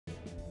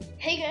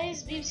Hey guys,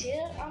 Beebs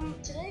here.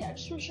 Today I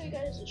just want to show you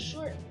guys a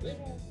short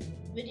little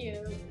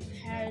video of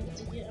how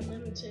to get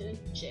unlimited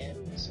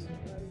gems.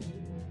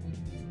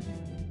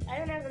 I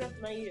don't have enough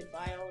money to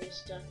buy all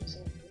this stuff. It's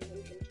like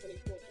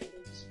 124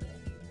 things.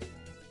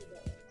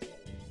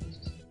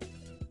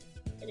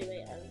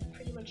 Anyway, I've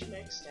pretty much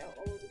maxed out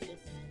all of the good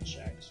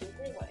sharks. So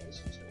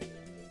realize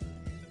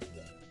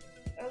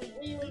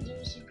what you want to do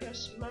is you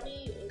press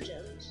money or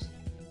gems.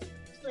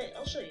 Wait,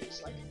 I'll show you.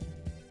 It's like,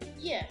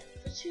 yeah,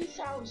 for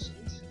 2,000.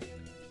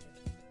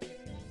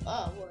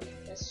 Oh, well,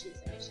 that's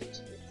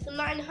 2,000. For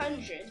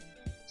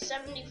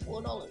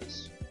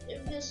 $974.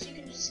 If this, you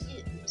can just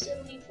get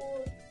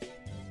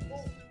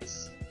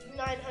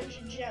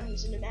 900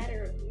 gems in a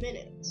matter of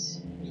minutes,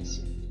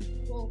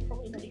 basically. Well,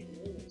 probably not even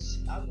minutes.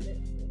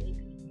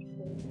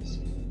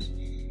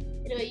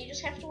 Anyway, you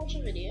just have to watch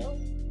a video.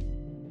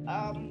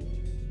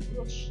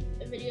 Watch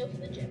a video for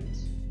the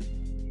gems.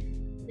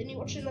 Then you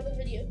watch another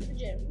video for the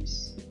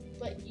gems.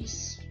 But you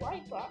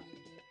swipe up,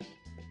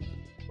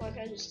 like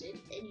I just did,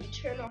 and you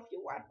turn off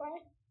your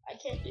Wi-Fi. I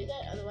can't do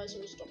that, otherwise it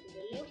will stop the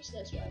video, so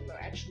that's why I'm not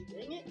actually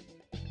doing it.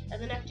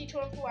 And then after you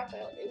turn off the Wi-Fi,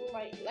 it will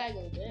like lag a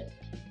little bit,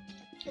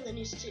 and then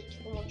you keep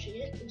on watching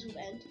it until the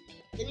end.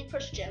 Then you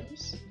press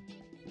gems.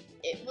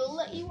 It will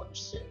let you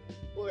watch it,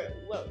 or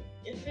it won't.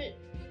 If it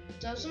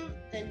doesn't,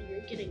 then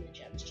you're getting the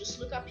gems. Just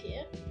look up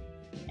here,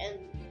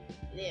 and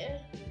there,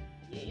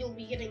 you'll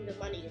be getting the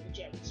money or the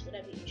gems,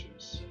 whatever you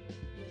choose.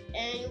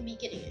 And you'll be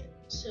getting it.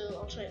 So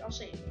I'll show you.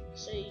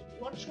 So you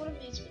watch one of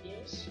these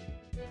videos,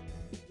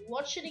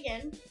 watch it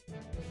again,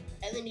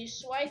 and then you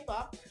swipe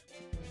up,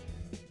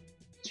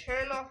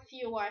 turn off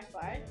your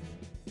Wi-Fi,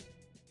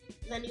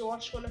 then you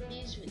watch one of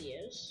these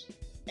videos,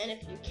 and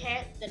if you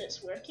can't, then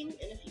it's working,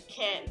 and if you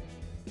can,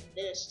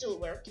 then it's still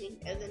working,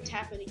 and then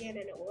tap it again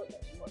and it won't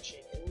let you watch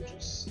it. It will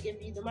just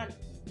give you the money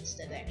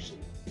instead of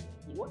actually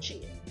you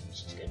watching it,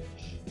 which is good.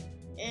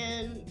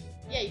 And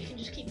yeah, you can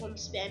just keep on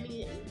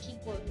spamming it and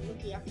keep on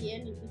looking up here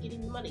and you'll be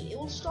getting the money. It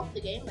will stop the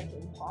game, like it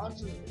will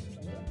pause and it will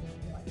play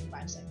for like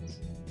 5 seconds.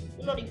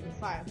 Well, not even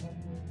 5,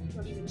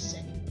 not even a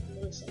second, a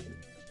millisecond.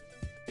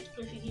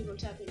 If you keep on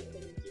tapping it,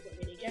 then you keep on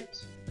getting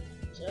gems.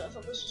 So I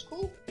thought this was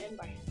cool, and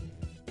bye.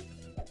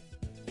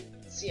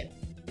 See ya.